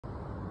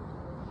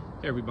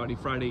Hey everybody,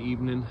 Friday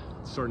evening,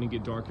 it's starting to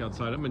get dark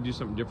outside. I'm gonna do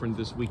something different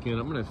this weekend.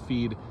 I'm gonna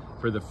feed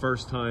for the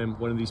first time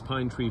one of these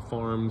Pine Tree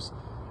Farms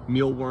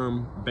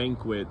mealworm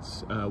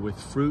banquets with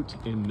fruit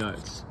and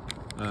nuts.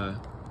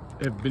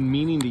 I've been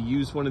meaning to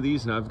use one of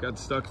these and I've got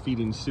stuck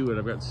feeding suet.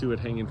 I've got suet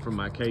hanging from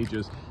my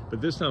cages,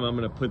 but this time I'm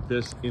gonna put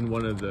this in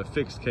one of the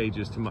fixed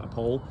cages to my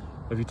pole.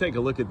 If you take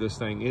a look at this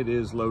thing, it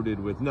is loaded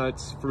with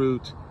nuts,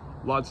 fruit,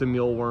 lots of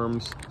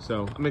mealworms.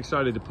 So I'm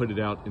excited to put it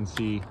out and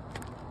see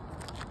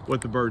what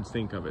the birds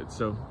think of it.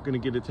 So I'm gonna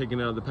get it taken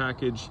out of the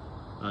package.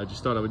 I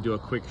just thought I would do a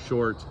quick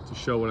short to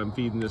show what I'm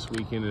feeding this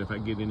weekend, and if I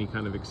get any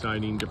kind of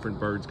exciting different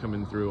birds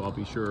coming through, I'll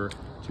be sure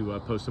to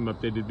post some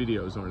updated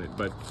videos on it.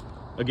 But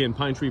again,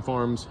 Pine Tree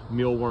Farms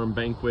mealworm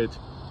banquet,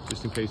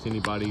 just in case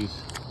anybody's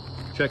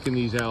checking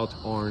these out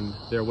on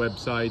their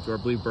website, or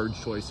I believe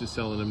Bird's Choice is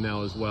selling them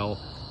now as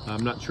well.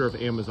 I'm not sure if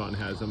Amazon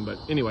has them, but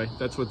anyway,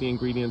 that's what the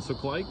ingredients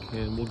look like,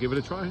 and we'll give it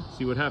a try,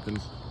 see what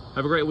happens.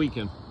 Have a great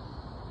weekend.